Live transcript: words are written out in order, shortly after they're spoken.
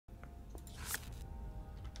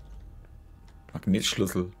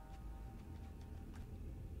Magnetschlüssel.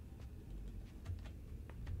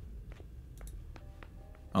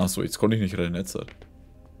 Achso, jetzt konnte ich nicht rein, jetzt. A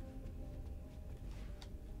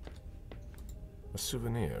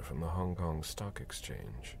souvenir from the Hong Kong Stock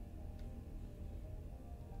Exchange.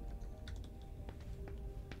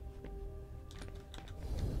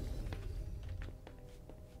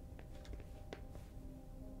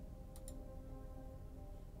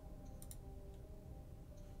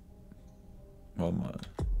 Oh mal.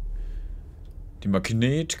 Die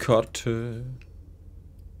Magnetkarte.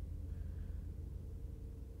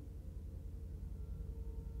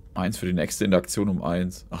 Eins für die nächste Interaktion um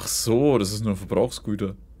 1. Ach so, das ist nur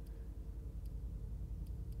Verbrauchsgüter.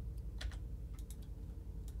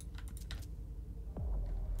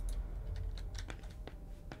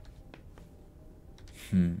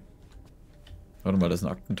 Warte mal, das ist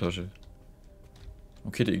eine Aktentasche.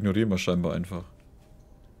 Okay, die ignorieren wir scheinbar einfach.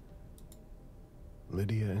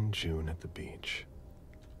 Lydia and June at the beach.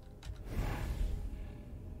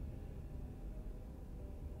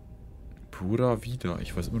 Pura Vida.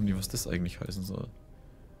 Ich weiß immer noch nie, was das eigentlich heißen soll.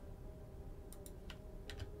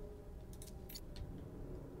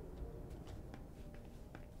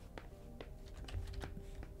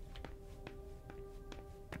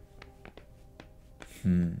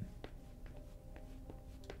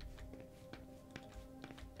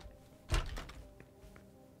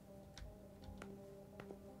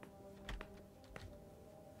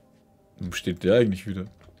 Wo steht der eigentlich wieder?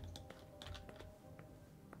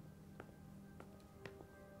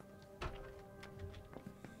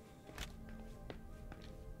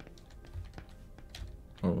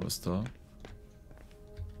 Oh, was ist da?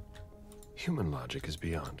 Human logic is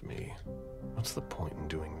beyond me. What's the point in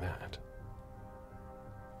doing that?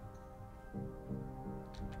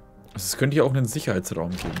 Also es könnte ja auch einen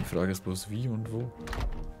Sicherheitsraum geben. Die Frage ist bloß wie und wo.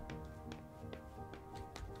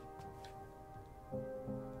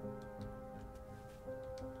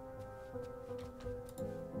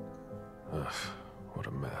 Ugh, what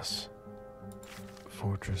a mess.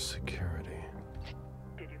 Fortress security.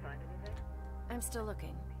 I'm still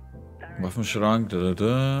looking. Waffenschrank,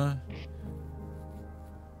 Der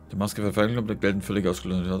Maske verfällt, aber der gelten völlig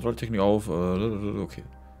ausgelöst. Die Rolltechnik auf, okay.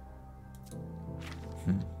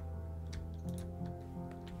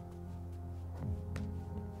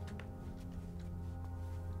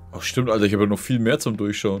 Ach stimmt, Alter, ich habe ja noch viel mehr zum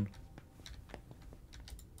Durchschauen.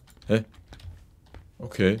 Hä?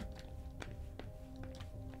 Okay.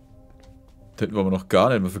 Das hätten wir aber noch gar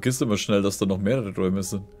nicht. Man vergisst immer schnell, dass da noch mehrere Räume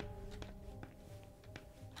sind.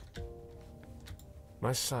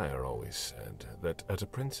 My sire always said that at a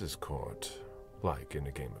prince's court, like in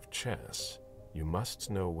a game of chess, you must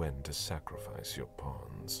know when to sacrifice your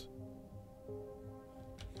pawns.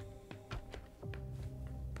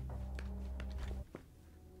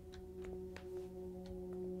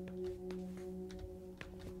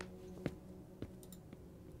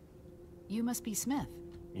 You must be Smith.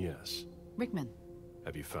 Yes. Rickman.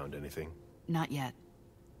 Have you found anything? Not yet.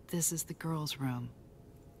 This is the girl's room.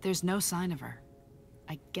 There's no sign of her.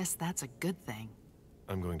 I guess that's a good thing.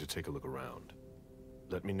 I'm going to take a look around.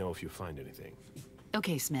 Let me know if you find anything.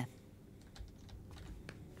 Okay, Smith.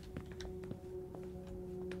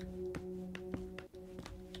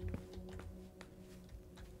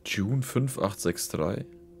 June 5863.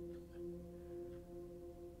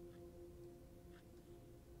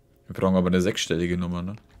 Wir brauchen aber eine sechsstellige Nummer,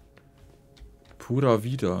 ne? Pura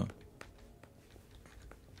Vida.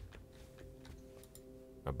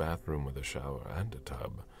 A bathroom with a shower and a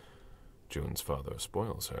tub. June's father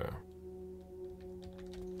spoils her.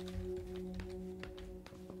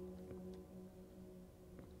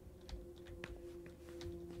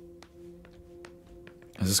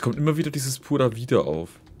 Also es kommt immer wieder dieses Pura Vida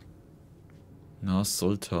auf. Na,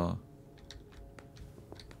 Solta.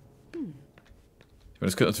 Ich meine,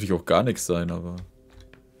 das könnte natürlich auch gar nichts sein, aber...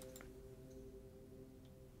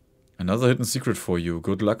 Another hidden secret for you.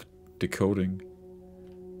 Good luck decoding.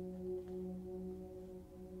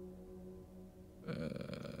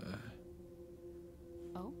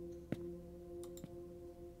 Oh?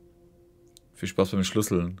 Viel Spaß beim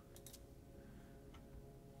Schlüsseln.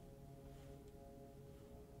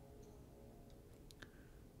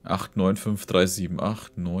 Acht, 9, 5, 3, 7,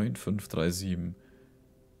 8, 9, 5, 3, 7.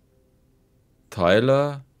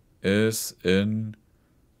 Tyler is in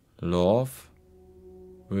love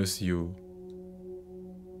with you.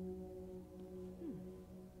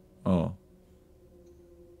 Oh.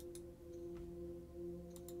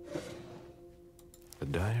 The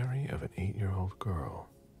diary of an 8-year-old girl.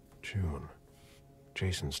 June.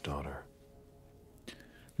 Jason's daughter.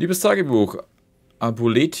 Liebes Tagebuch.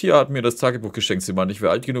 Abuletia hat mir das Tagebuch geschenkt. Sie meint, ich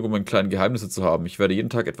wäre alt genug, um ein kleine Geheimnisse zu haben. Ich werde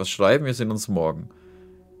jeden Tag etwas schreiben. Wir sehen uns morgen.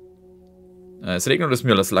 Es regnet und ist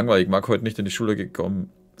mir alles langweilig. Mag heute nicht in die Schule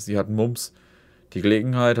gekommen. Sie hat Mumps. Die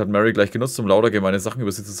Gelegenheit hat Mary gleich genutzt, um lauter gemeine Sachen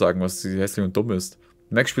über sie zu sagen, was sie hässlich und dumm ist.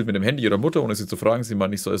 Mac spielt mit dem Handy ihrer Mutter, ohne sie zu fragen. Sie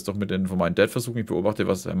meint, ich soll es doch mit denen von meinem Dad versuchen. Ich beobachte,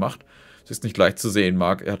 was er macht. Es ist nicht leicht zu sehen.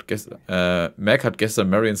 Mac hat gestern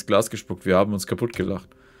Mary ins Glas gespuckt. Wir haben uns kaputt gelacht.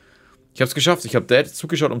 Ich habe es geschafft. Ich habe Dad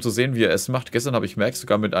zugeschaut, um zu sehen, wie er es macht. Gestern habe ich Mac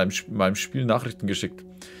sogar mit meinem Spiel Nachrichten geschickt.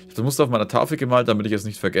 Ich habe das Muster auf meiner Tafel gemalt, damit ich es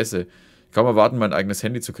nicht vergesse. Ich kann erwarten, mein eigenes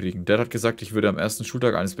Handy zu kriegen. Dad hat gesagt, ich würde am ersten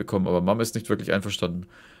Schultag eines bekommen, aber Mom ist nicht wirklich einverstanden.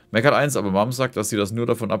 Mac hat eins, aber Mom sagt, dass sie das nur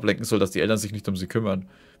davon ablenken soll, dass die Eltern sich nicht um sie kümmern.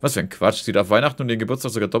 Was für ein Quatsch. Sie darf Weihnachten und ihren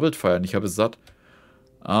Geburtstag sogar doppelt feiern. Ich habe es satt.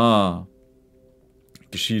 Ah.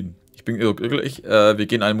 Geschieden. Ich bin glücklich. Wir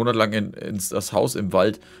gehen einen Monat lang ins das Haus im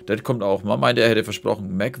Wald. Dad kommt auch. Mom meinte, er hätte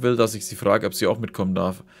versprochen. Mac will, dass ich sie frage, ob sie auch mitkommen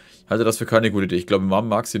darf. Ich halte das für keine gute Idee. Ich glaube, Mom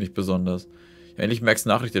mag sie nicht besonders. Endlich Macs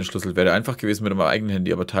Nachricht entschlüsselt. Wäre einfach gewesen mit meinem eigenen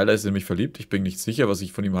Handy, aber Tyler ist in mich verliebt. Ich bin nicht sicher, was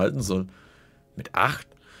ich von ihm halten soll. Mit 8?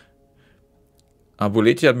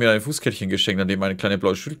 Abuletti hat mir ein Fußkettchen geschenkt, an dem eine kleine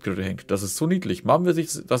blaue Schildkröte hängt. Das ist so niedlich. Mom will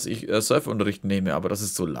sich, dass ich Surfunterricht nehme, aber das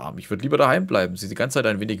ist so lahm. Ich würde lieber daheim bleiben. Sie ist die ganze Zeit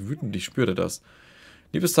ein wenig wütend. Ich spürte das.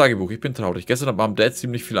 Liebes Tagebuch, ich bin traurig. Gestern hat Mom Dad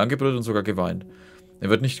ziemlich viel angebrüllt und sogar geweint. Er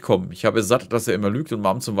wird nicht kommen. Ich habe satt, dass er immer lügt und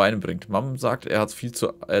Mom zum Weinen bringt. Mom sagt, er hat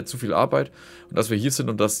zu viel Arbeit und dass wir hier sind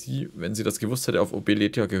und dass sie, wenn sie das gewusst hätte, auf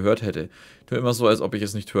Obelia gehört hätte. Tue immer so, als ob ich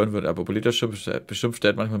es nicht hören würde, aber Obelia beschimpft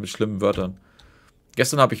Dad manchmal mit schlimmen Wörtern.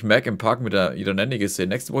 Gestern habe ich Mac im Park mit ihrer Nanny gesehen.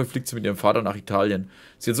 Nächste Woche fliegt sie mit ihrem Vater nach Italien.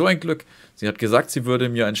 Sie hat so ein Glück. Sie hat gesagt, sie würde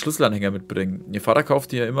mir einen Schlüsselanhänger mitbringen. Ihr Vater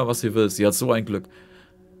kauft ihr immer, was sie will. Sie hat so ein Glück.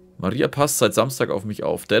 Maria passt seit Samstag auf mich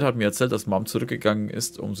auf. Dad hat mir erzählt, dass Mom zurückgegangen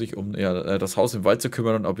ist, um sich um das Haus im Wald zu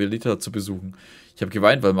kümmern und Abuelita zu besuchen. Ich habe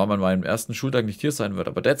geweint, weil Mom an meinem ersten Schultag nicht hier sein wird.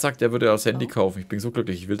 Aber Dad sagt, er würde das Handy kaufen. Ich bin so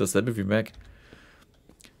glücklich. Ich will dasselbe wie Mac.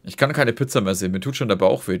 Ich kann keine Pizza mehr sehen. Mir tut schon der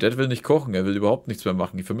Bauch weh. Dad will nicht kochen. Er will überhaupt nichts mehr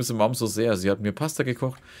machen. Ich vermisse Mom so sehr. Sie hat mir Pasta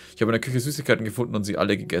gekocht. Ich habe in der Küche Süßigkeiten gefunden und sie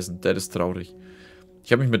alle gegessen. Dad ist traurig.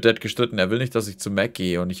 Ich habe mich mit Dad gestritten. Er will nicht, dass ich zu Mac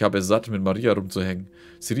gehe und ich habe es satt, mit Maria rumzuhängen.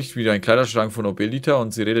 Sie riecht wie ein Kleiderschrank von Abuelita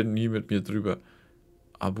und sie redet nie mit mir drüber.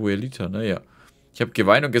 Abuelita, naja. Ich habe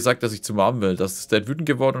geweint und gesagt, dass ich zu Mom will. Das ist Dad wütend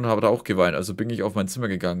geworden und habe auch geweint. Also bin ich auf mein Zimmer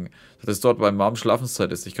gegangen. Dass es dort bei Mom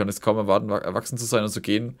Schlafenszeit ist. Ich kann es kaum erwarten, erwachsen zu sein und zu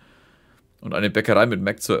gehen und eine Bäckerei mit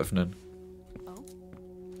Mac zu öffnen.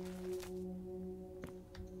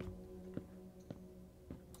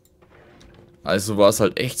 Also war es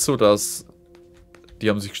halt echt so, dass die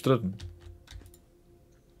haben sich gestritten.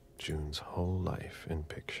 June's whole life in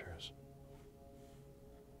pictures.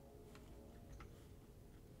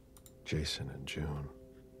 Jason and June,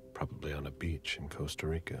 probably on a beach in Costa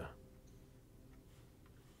Rica.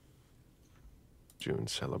 June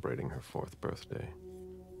celebrating her 4th birthday.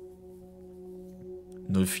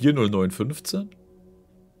 040915?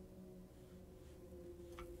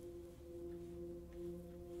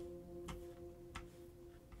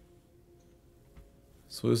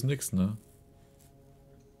 So ist nix, ne?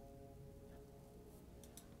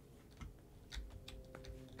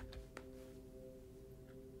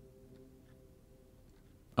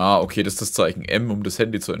 Ah, okay, das ist das Zeichen M, um das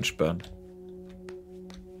Handy zu entsperren.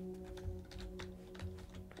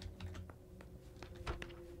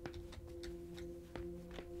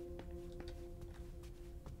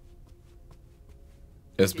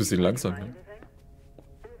 Er ist ein bisschen langsam, ne?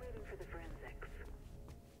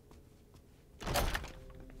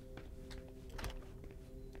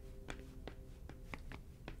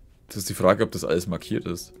 Das ist die Frage, ob das alles markiert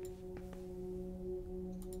ist.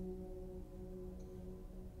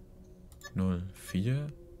 04,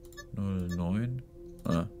 09.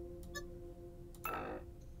 Ah.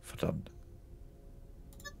 Verdammt.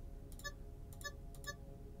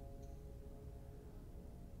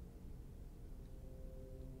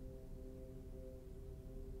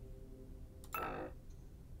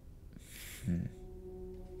 Hm. –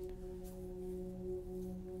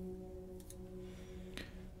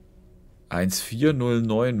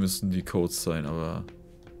 1409 müssen die Codes sein, aber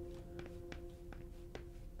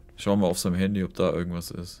schauen wir auf seinem Handy, ob da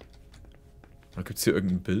irgendwas ist. Oder gibt es hier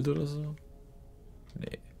irgendein Bild oder so?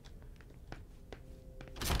 Nee.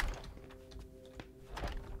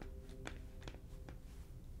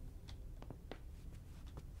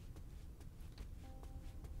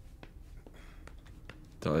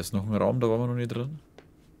 Da ist noch ein Raum, da waren wir noch nicht drin.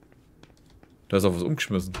 Da ist auch was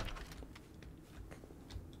umgeschmissen.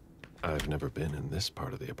 I've never been in this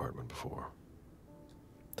part of the apartment before.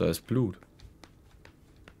 Da ist Blut.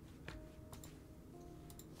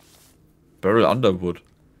 Beryl Underwood.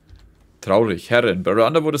 Traurig. Herrin, Barry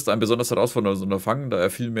Underwood ist ein besonders herausforderndes Unterfangen, da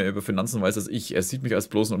er viel mehr über Finanzen weiß als ich. Er sieht mich als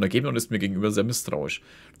bloßen Untergebenen und ist mir gegenüber sehr misstrauisch.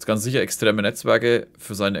 Das ganz sicher extreme Netzwerke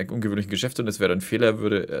für seine ungewöhnlichen Geschäfte und es wäre ein Fehler,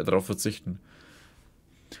 würde er darauf verzichten.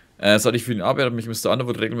 Seit ich für ihn arbeite, hat mich Mr.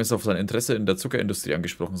 Underwood regelmäßig auf sein Interesse in der Zuckerindustrie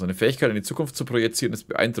angesprochen. Seine Fähigkeit, in die Zukunft zu projizieren, ist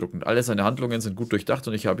beeindruckend. Alle seine Handlungen sind gut durchdacht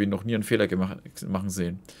und ich habe ihn noch nie einen Fehler machen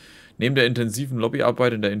sehen. Neben der intensiven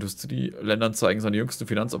Lobbyarbeit in der Industrieländern zeigen seine jüngsten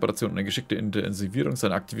Finanzoperationen eine geschickte Intensivierung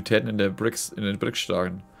seiner Aktivitäten in den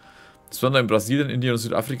BRICS-Staaten. Insbesondere in Brasilien, Indien und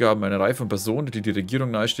Südafrika haben eine Reihe von Personen, die die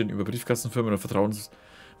Regierung nahestehen, über Briefkastenfirmen und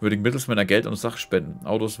vertrauenswürdigen Mittelsmänner Geld und Sachspenden,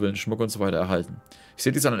 Autos, Villen, Schmuck und so weiter erhalten. Ich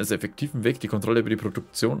sehe dies als effektiven Weg, die Kontrolle über die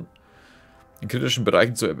Produktion in kritischen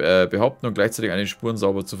Bereichen zu behaupten und gleichzeitig eine Spuren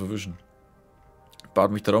sauber zu verwischen. Ich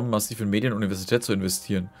bat mich darum, massiv in Medien und Universität zu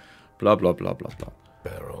investieren. Bla bla bla bla bla.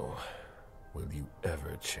 Beryl, will you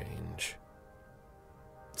ever change?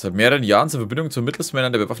 Seit mehreren Jahren zur Verbindung zu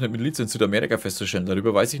Mittelsmännern der bewaffneten Miliz in Südamerika festzustellen.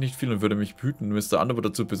 Darüber weiß ich nicht viel und würde mich hüten, Mr. Underwood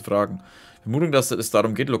dazu befragen. Vermutung, dass es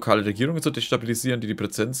darum geht, lokale Regierungen zu destabilisieren, die die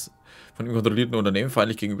Präsenz von ihm kontrollierten Unternehmen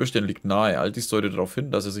feindlich gegenüberstehen, liegt nahe. All dies deutet darauf hin,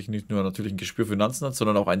 dass er sich nicht nur natürlich ein Gespür für Finanzen hat,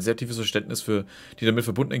 sondern auch ein sehr tiefes Verständnis für die damit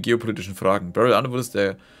verbundenen geopolitischen Fragen. Beryl Underwood ist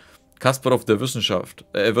der Kasparov der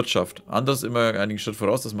Wirtschaft. Anders immer einigen Schritt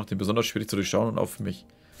voraus, das macht ihn besonders schwierig zu durchschauen und auch für mich.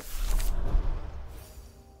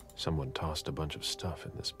 Someone tossed a bunch of stuff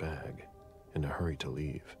in this bag, in a hurry to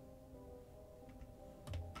leave.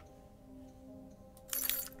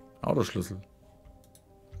 Autoschlüssel.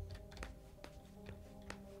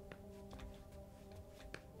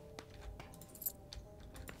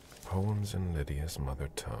 Poems in Lydia's mother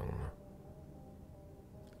tongue.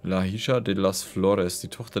 La Hija de las Flores, die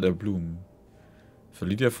Tochter der Blumen. Für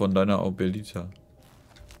Lydia von deiner Obelita.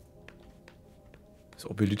 Ist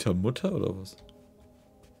Obelita Mutter oder was?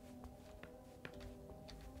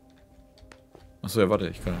 Achso, ja, warte,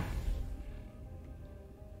 ich kann.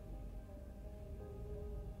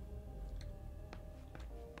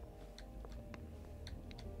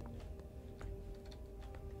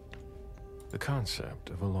 The concept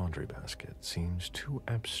of a laundry basket seems too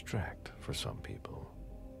abstract for some people.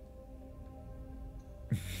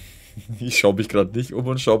 Ich schaue mich gerade nicht um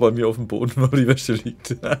und schaue bei mir auf den Boden, wo die Wäsche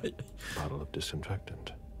liegt. Bottle of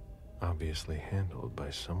disinfectant, obviously handled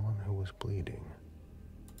by someone who was bleeding.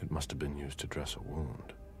 It must have been used to dress a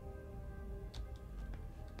wound.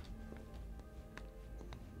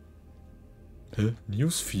 Hä?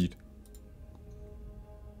 Newsfeed.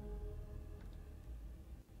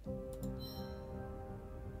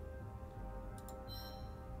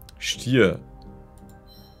 Stier.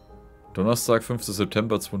 Donnerstag, 5.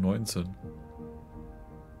 September 2019.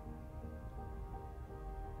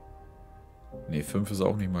 Ne, 5 ist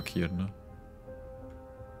auch nicht markiert, ne?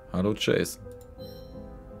 Hallo Jason.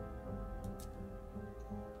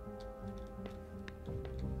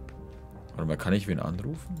 Warte mal, kann ich wen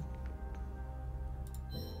anrufen?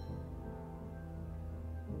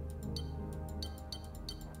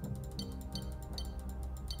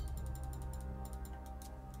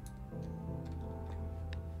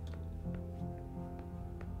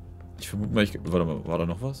 Ich vermute mal, warte mal, war da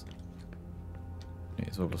noch was? Nee,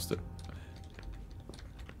 so was der.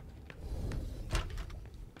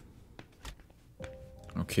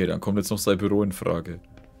 Okay, dann kommt jetzt noch sein Büro in Frage.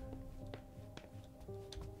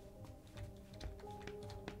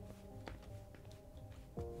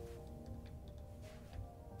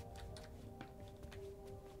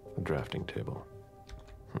 A drafting table.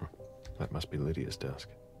 That must be Lydia's desk.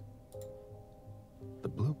 The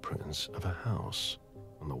blueprints of a house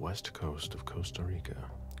on the west coast of Costa Rica.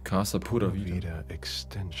 Casa Pura Vida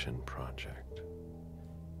Extension Project.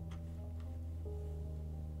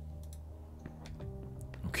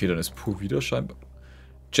 Okay, dann ist Pur wieder scheinbar.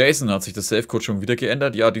 Jason, hat sich das Safe-Code schon wieder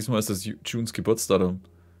geändert? Ja, diesmal ist das Junes Geburtsdatum.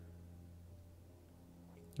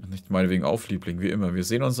 Nicht meinetwegen Aufliebling, wie immer. Wir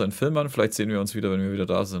sehen uns einen Film an, vielleicht sehen wir uns wieder, wenn wir wieder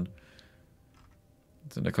da sind.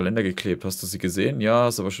 Ist in der Kalender geklebt. Hast du sie gesehen? Ja,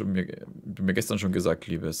 hast aber schon mir gestern schon gesagt,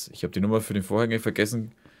 Liebes. Ich habe die Nummer für den Vorhänge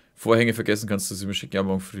vergessen. Vorhänge vergessen, kannst du sie mir schicken? Ja,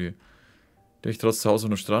 morgen früh. Durch trotz zu Hause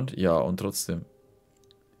und Strand? Ja, und trotzdem.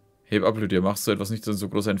 Heb ab, Lydia. Machst du etwas nicht in so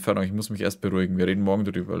großer Entfernung? Ich muss mich erst beruhigen. Wir reden morgen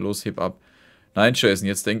darüber. Los, heb ab. Nein, Jason,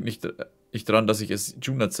 jetzt denk nicht dran, dass ich es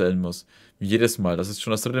June erzählen muss. Wie jedes Mal. Das ist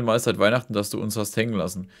schon das 3. Mal seit Weihnachten, dass du uns hast hängen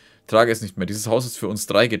lassen. Trage es nicht mehr. Dieses Haus ist für uns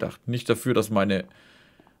 3 gedacht. Nicht dafür, dass meine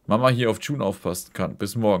Mama hier auf June aufpassen kann.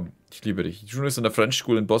 Bis morgen. Ich liebe dich. June ist in der French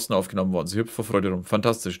School in Boston aufgenommen worden. Sie hüpft vor Freude rum.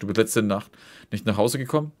 Fantastisch. Du bist letzte Nacht nicht nach Hause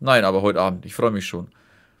gekommen? Nein, aber heute Abend. Ich freue mich schon.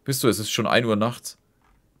 Bist du? Es ist schon 1 Uhr nachts.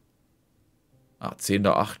 Ah,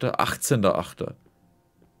 10.8., 18.8.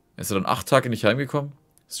 Ist er dann 8 Tage nicht heimgekommen?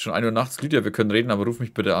 Es ist schon 1 Uhr nachts. Lydia, wir können reden, aber ruf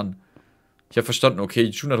mich bitte an. Ich habe verstanden, okay,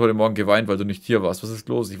 June hat heute Morgen geweint, weil du nicht hier warst. Was ist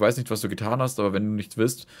los? Ich weiß nicht, was du getan hast, aber wenn du nicht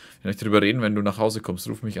willst, wir nicht drüber reden, wenn du nach Hause kommst,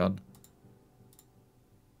 ruf mich an.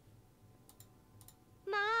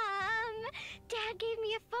 Mom! Dad gave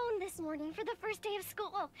me a phone this morning for the first day of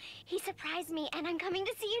school. He surprised me and I'm coming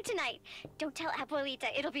to see you tonight. Don't tell Abuelita,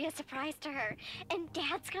 it'll be a surprise to her. And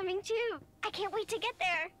Dad's coming too. I can't wait to get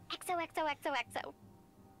there. XOXOXOXO.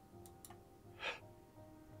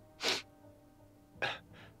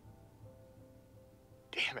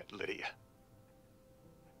 Damn it, Lydia.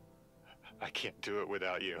 I can't do it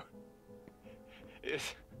without you.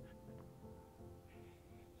 If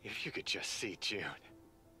you could just see June.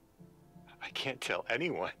 I can't tell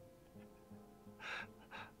anyone.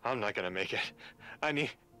 I'm not gonna make it. I'm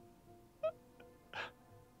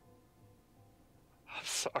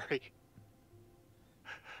sorry.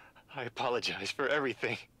 I apologize for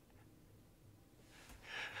everything.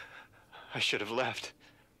 I should have left.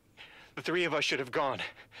 The three of us should have gone.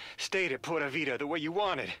 Stayed at Pura Vida the way you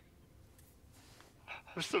wanted.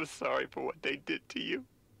 I'm so sorry for what they did to you.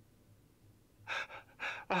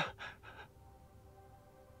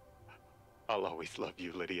 I'll always love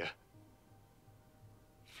you, Lydia.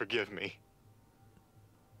 Forgive me.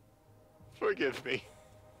 Forgive me.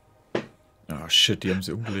 Ah, shit, die haben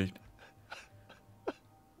sie umgelegt.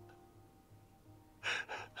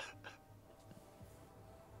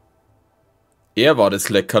 Er war das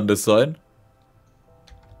Leck, kann das sein?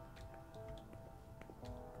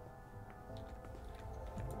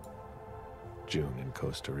 June in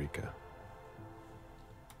Costa Rica.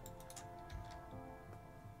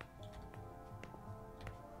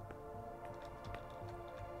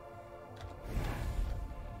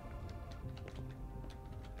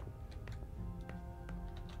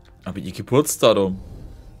 Aber ihr Geburtsdatum.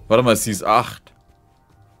 Warte mal, sie ist 8.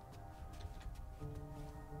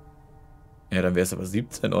 Ja, dann wäre es aber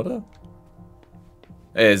 17, oder?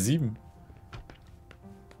 7.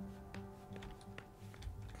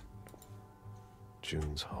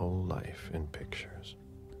 June's whole life in pictures.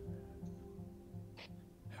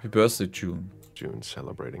 Happy Birthday, June. June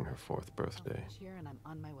celebrating her 4th birthday. Here and I'm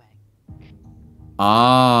on my way.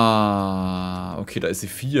 Ah, okay, da ist sie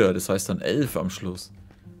 4. Das heißt dann 11 am Schluss.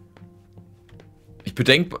 Ich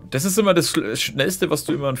bedenke, das ist immer das Schnellste, was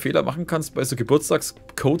du immer einen Fehler machen kannst bei so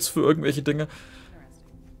Geburtstagscodes für irgendwelche Dinge.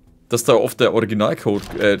 Dass da oft der Originalcode,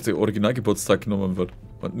 der Originalgeburtstag genommen wird.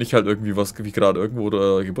 Und nicht halt irgendwie was, wie gerade irgendwo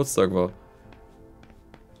der Geburtstag war.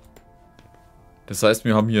 Das heißt,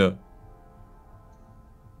 wir haben hier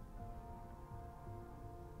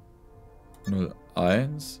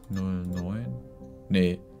 01, 09,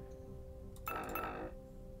 nee.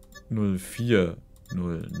 04,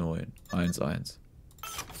 09, 11.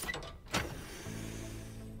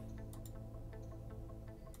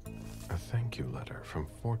 A thank you letter from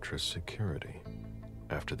Fortress Security.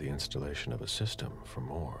 After the installation of a system for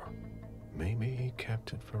more. Maybe he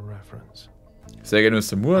kept it for reference. Sehr gerne,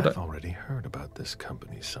 Mr. Moore. I've already heard about this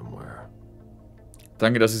company somewhere.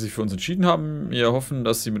 Danke, dass Sie sich für uns entschieden haben. Wir hoffen,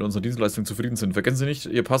 dass Sie mit unserer Dienstleistung zufrieden sind. Vergessen Sie nicht,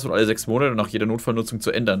 Ihr Passwort alle 6 Monate nach jeder Notfallnutzung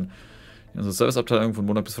zu ändern. In unserer Serviceabteilung von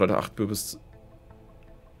Montag bis Freitag 8 Uhr bis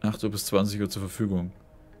 20 Uhr zur Verfügung.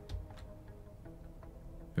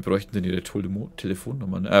 Wir bräuchten denn Ihre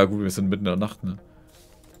Telefonnummer. Ah, gut, wir sind mitten in der Nacht, ne?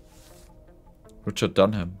 Richard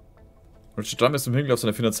Dunham. Richard Dunham ist im Hinblick auf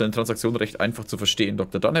seine finanziellen Transaktionen recht einfach zu verstehen.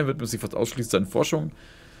 Dr. Dunham widmet sich fast ausschließlich seinen Forschungen.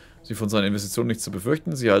 Sie von seinen Investitionen nichts zu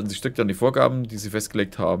befürchten. Sie halten sich strikt an die Vorgaben, die sie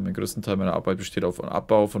festgelegt haben. Der größte Teil meiner Arbeit besteht auf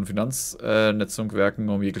Abbau von Finanznetzwerken,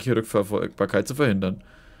 um jegliche Rückverfolgbarkeit zu verhindern.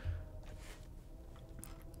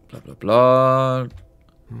 Bla bla bla.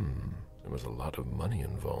 There was a lot of money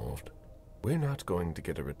involved. We're not going to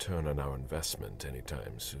get a return on our investment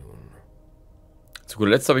anytime soon. Zu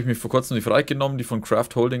guter Letzt habe ich mich vor kurzem die Freiheit genommen, die von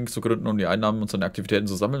Kraft Holding zu gründen, um die Einnahmen und seine Aktivitäten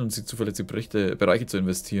zu sammeln und sie zuverlässige Bereiche zu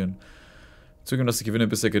investieren. Zugegeben, dass die Gewinne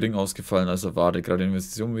bisher gering ausgefallen als erwartet. Gerade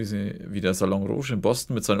Investitionen wie der Salon Rouge in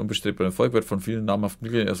Boston mit seinem unbestreitbaren Erfolg wird von vielen namhaften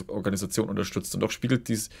Organisationen unterstützt. Und doch spiegelt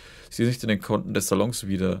dies sie nicht in den Konten des Salons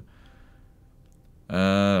wider.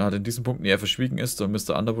 Hat in diesen Punkten eher verschwiegen ist und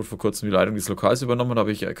Mr. Underwood vor kurzem die Leitung des Lokals übernommen,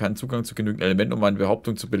 habe ich keinen Zugang zu genügend Elementen, um meine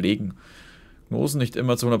Behauptung zu belegen. Prognosen nicht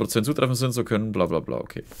immer zu 100% zutreffend sind, so können bla bla bla,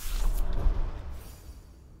 okay.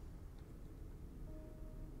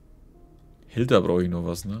 Hilda brauche ich noch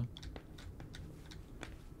was, ne?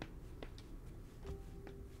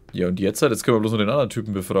 Ja, und jetzt halt, jetzt können wir bloß noch den anderen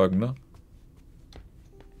Typen befragen, ne?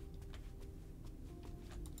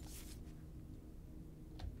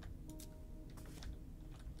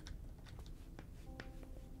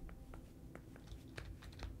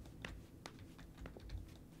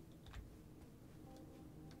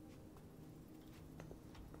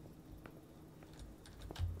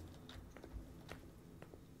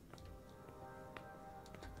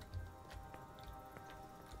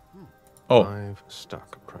 Oh. 5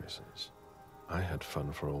 stock prices. I had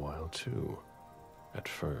fun for a while too. At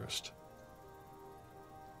first.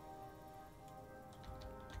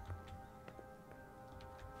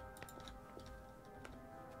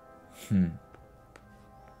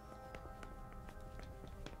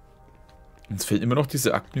 Uns fehlen immer noch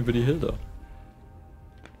diese Akten über die Hilda.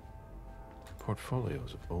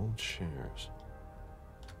 Portfolios of old shares.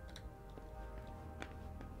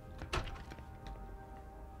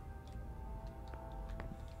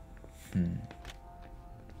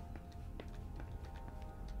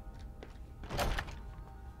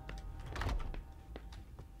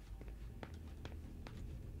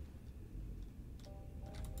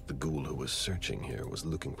 The ghoul who was searching here was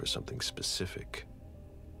looking for something specific.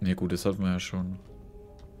 Ne, gut, das hatten wir ja schon.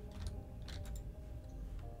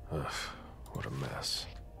 Ugh, what a mess.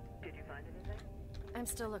 I'm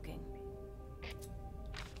still looking.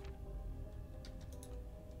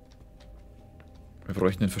 Wir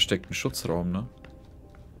bräuchten einen versteckten Schutzraum, ne?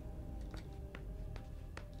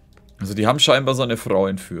 Also die haben scheinbar seine Frau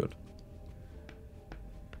entführt.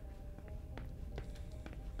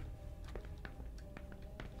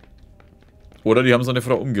 Oder die haben seine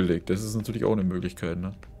Frau umgelegt. Das ist natürlich auch eine Möglichkeit,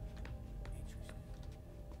 ne?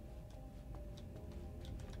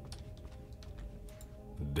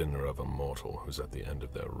 The dinner of a mortal who's at the end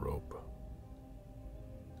of their rope.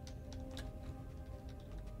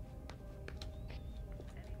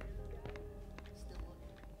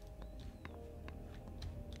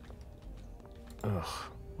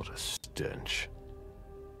 Ugh, what a stench.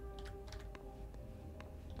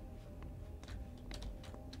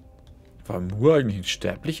 War Moore eigentlich ein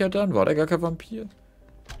Sterblicher dann? War der gar kein Vampir?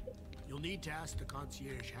 You'll need to ask the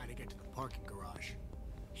concierge how to get to the parking garage.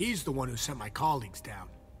 He's the one who sent my colleagues down.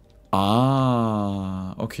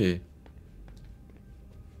 Ah, okay.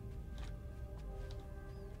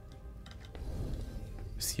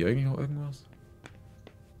 Ist hier eigentlich noch irgendwas?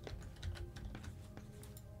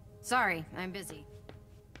 Sorry, I'm busy.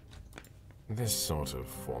 This sort of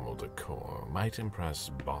formal decor might impress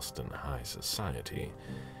Boston high society,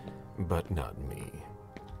 but not me.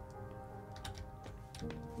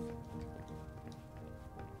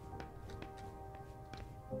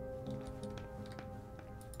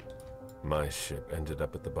 My ship ended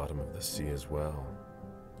up at the bottom of the sea as well,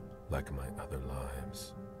 like my other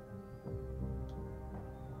lives.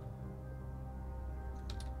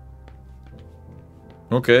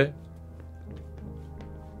 Okay.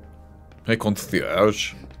 Hey,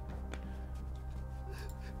 concierge.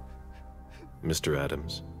 Mr.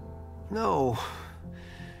 Adams, No,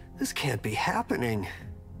 this can't be happening.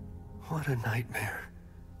 What a nightmare.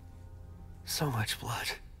 So much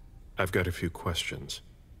blood. I've got a few questions.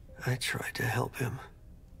 I tried to help him.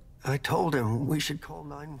 I told him we should call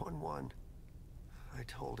 911. I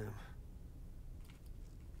told him.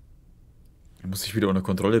 Er muss sich wieder unter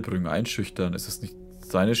Kontrolle bringen, einschüchtern. Ist das nicht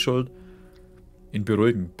seine Schuld? Ihn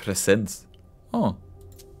beruhigen. Präsenz. Oh.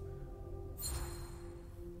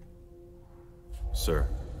 Sir,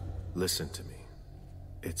 listen to me.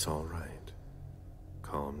 It's all right.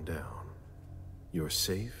 Calm down. You're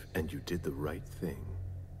safe and you did the right thing.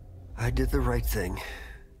 I did the right thing.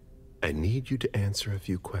 I need you to answer a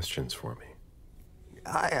few questions for me.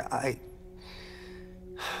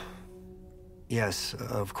 Yes,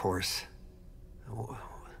 of course.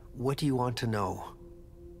 What do you want to know?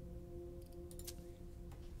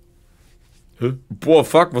 Hä? Boah,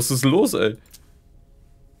 fuck, was ist los, ey?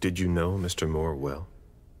 Did you know Mr. Moore well?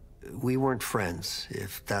 We weren't friends,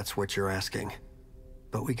 if that's what you're asking.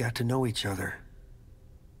 But we got to know each other.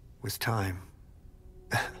 With time.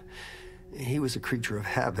 He was a creature of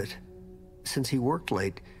habit. Since he worked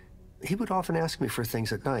late, he would often ask me for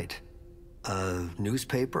things at night. A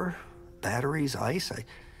newspaper, batteries, ice.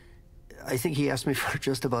 I think he asked me for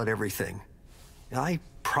just about everything. I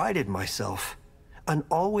prided myself on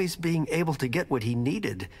always being able to get what he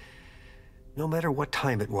needed, no matter what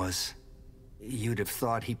time it was. You'd have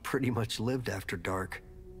thought he pretty much lived after dark.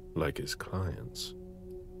 Like his clients.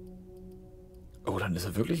 Oh, dann ist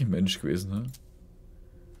er wirklich ein Mensch gewesen, ne?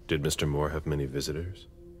 Did Mr. Moore have many visitors?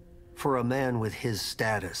 For a man with his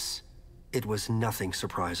status, it was nothing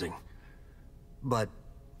surprising. But,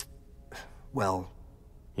 well...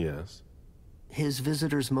 Yes. His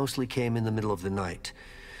visitors mostly came in the middle of the night.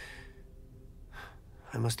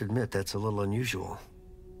 I must admit, that's a little unusual.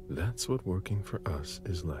 That's what working for us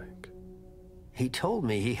is like. He told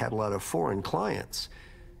me he had a lot of foreign clients,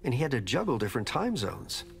 and he had to juggle different time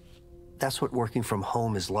zones. That's what working from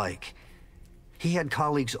home is like. He had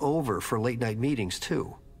colleagues over for late-night meetings,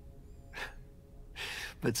 too.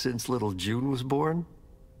 But since little June was born,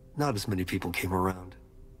 not as many people came around.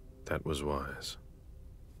 that was wise.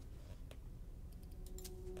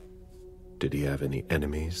 Did he have any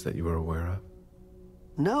enemies that you were aware of?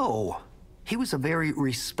 No. He was a very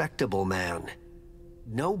respectable man.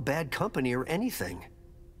 No bad company or anything.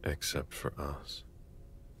 Except for us.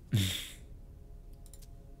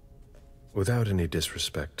 Without any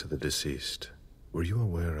disrespect to the deceased, were you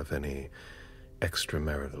aware of any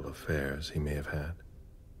extramarital affairs he may have had?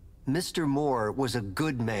 Mr. Moore was a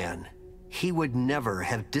good man. He would never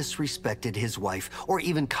have disrespected his wife, or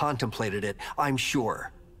even contemplated it, I'm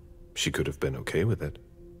sure. She could have been okay with it.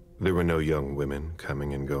 There were no young women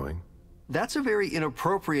coming and going. That's a very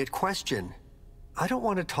inappropriate question. I don't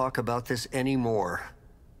want to talk about this anymore.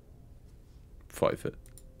 Pfeife.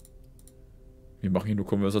 Wir machen hier nur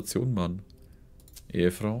Konversation, Mann.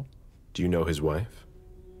 Ehefrau? Do you know his wife?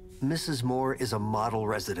 Mrs. Moore is a model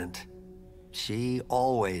resident. She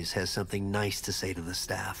always has something nice to say to the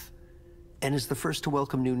staff. And is the first to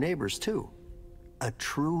welcome new neighbors, too. A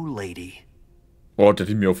true lady. Oh, der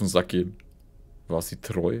hätte mir auf den Sack gehen. War sie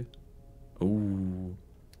treu? Oh.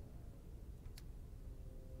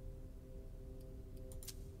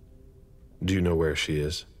 Do you know where she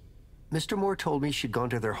is? Mr. Moore told me she'd gone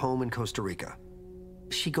to their home in Costa Rica.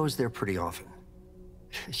 She goes there pretty often.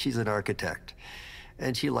 She's an architect,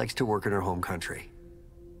 and she likes to work in her home country.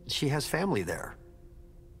 She has family there.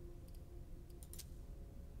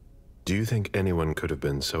 Do you think anyone could have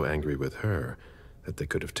been so angry with her that they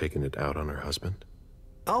could have taken it out on her husband?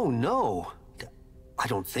 Oh, no. I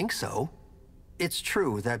don't think so. It's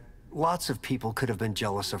true that lots of people could have been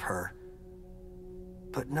jealous of her.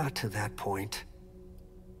 But not to that point.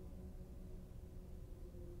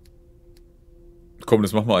 Komm,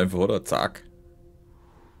 das machen wir einfach, oder? Zack.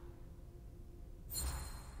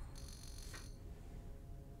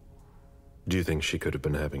 Do you think she could have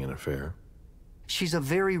been having an affair? She's a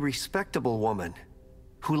very respectable woman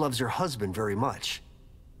who loves her husband very much.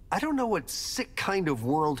 I don't know what sick kind of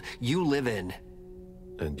world you live in.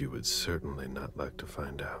 And you would certainly not like to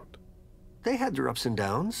find out. They had their ups and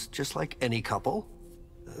downs, just like any couple.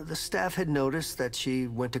 The staff had noticed that she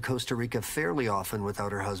went to Costa Rica fairly often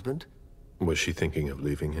without her husband. Was she thinking of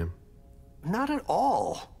leaving him? Not at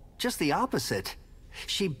all. Just the opposite.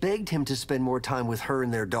 She begged him to spend more time with her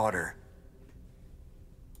and their daughter.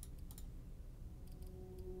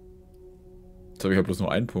 Jetzt habe ich ja bloß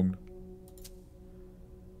nur einen Punkt.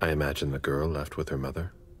 I imagine the girl left with her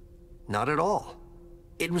mother? Not at all.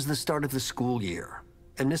 It was the start of the school year,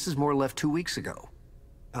 and Mrs. Moore left 2 weeks ago.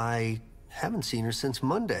 I haven't seen her since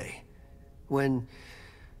Monday, when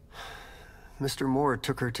Mr. Moore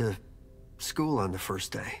took her to school on the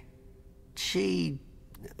first day. She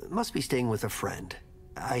must be staying with a friend.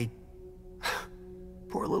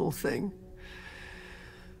 Poor little thing.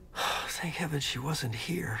 Thank heaven she wasn't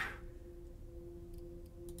here.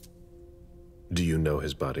 Do you know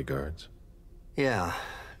his bodyguards? Yeah,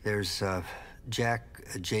 there's Jack,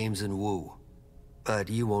 James, and Wu. But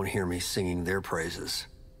you won't hear me singing their praises.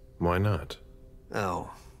 Why not? Oh,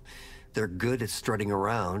 they're good at strutting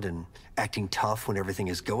around and acting tough when everything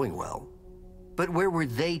is going well. But where were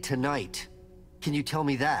they tonight? Can you tell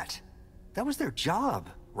me that? That was their job,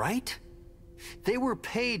 right? They were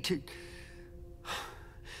paid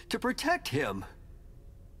to protect him.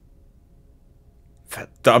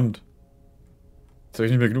 Verdammt! Jetzt habe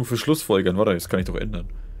ich nicht mehr genug für Schlussfolgern. Warte, das kann ich doch ändern.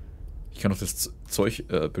 Ich kann doch das Zeug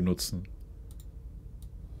benutzen.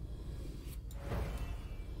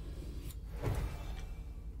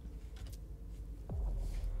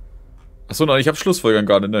 Achso, nein, ich habe Schlussfolgern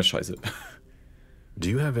gar nicht. Ne, scheiße. Do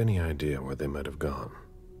you have any idea where they might have gone?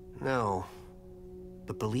 No.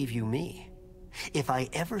 But believe you me, if I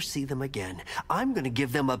ever see them again, I'm gonna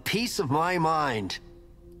give them a piece of my mind.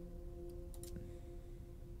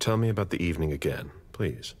 Tell me about the evening again,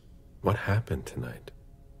 please. What happened tonight?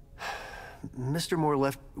 Mr. Moore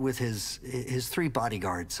left with his 3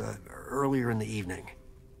 bodyguards earlier in the evening.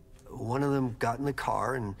 One of them got in the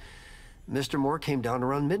car, and Mr. Moore came down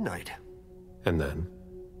around midnight. And then?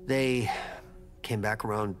 They came back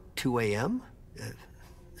around 2 a.m.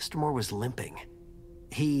 Mr. Moore was limping.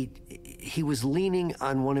 He was leaning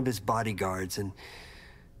on one of his bodyguards, and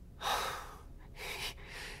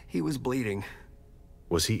he was bleeding.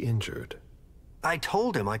 Was he injured? I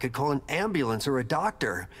told him I could call an ambulance or a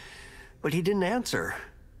doctor, but he didn't answer.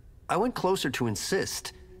 I went closer to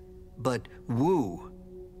insist, but Wu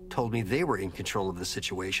told me they were in control of the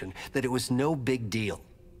situation, that it was no big deal.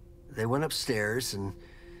 They went upstairs, and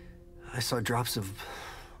I saw drops of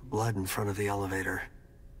blood in front of the elevator.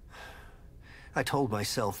 I told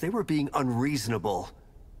myself they were being unreasonable.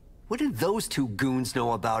 What did those 2 goons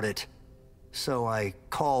know about it? So I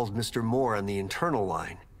called Mr. Moore on the internal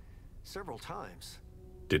line. Several times.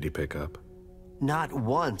 Did he pick up? Not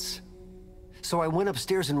once. So I went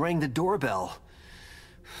upstairs and rang the doorbell.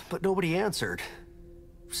 But nobody answered.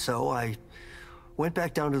 So I went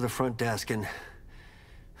back down to the front desk and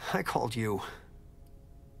I called you.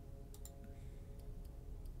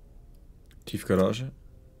 Tiefgarage?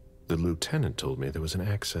 The lieutenant told me there was an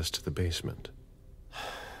access to the basement.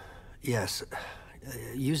 Yes.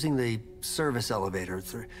 Using the service elevator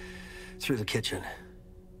through the kitchen.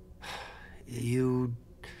 You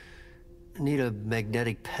need a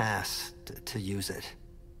magnetic pass to use it.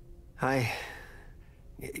 I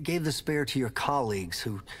gave the spare to your colleagues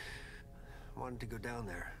who wanted to go down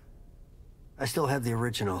there. I still have the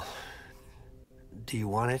original. Do you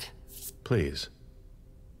want it? Please.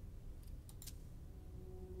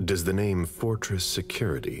 Does the name Fortress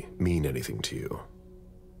Security mean anything to you?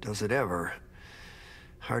 Does it ever?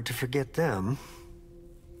 Hard to forget them.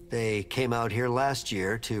 They came out here last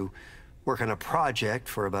year to work on a project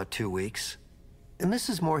for about 2 weeks. And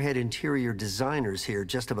Mrs. Moore had interior designers here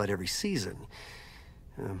just about every season.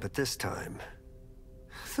 But this time,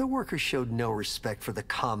 the workers showed no respect for the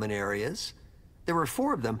common areas. There were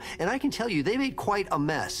 4 of them, and I can tell you, they made quite a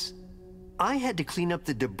mess. I had to clean up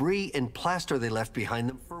the debris and plaster they left behind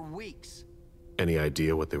them for weeks. Any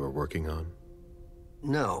idea what they were working on?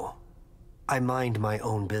 No. I mind my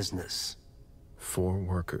own business. 4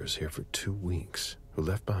 workers here for 2 weeks who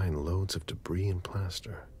left behind loads of debris and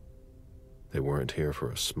plaster. They weren't here for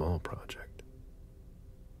a small project.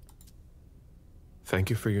 Thank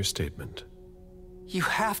you for your statement. You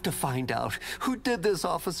have to find out who did this,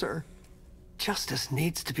 officer. Justice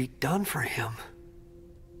needs to be done for him.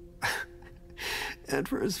 And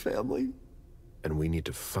for his family. And we need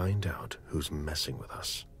to find out who's messing with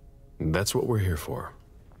us. That's what we're here for.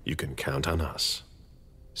 You can count on us.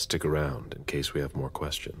 Stick around in case we have more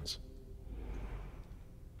questions.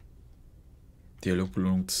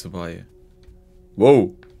 Dialogbelohnung 2.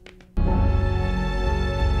 Wow!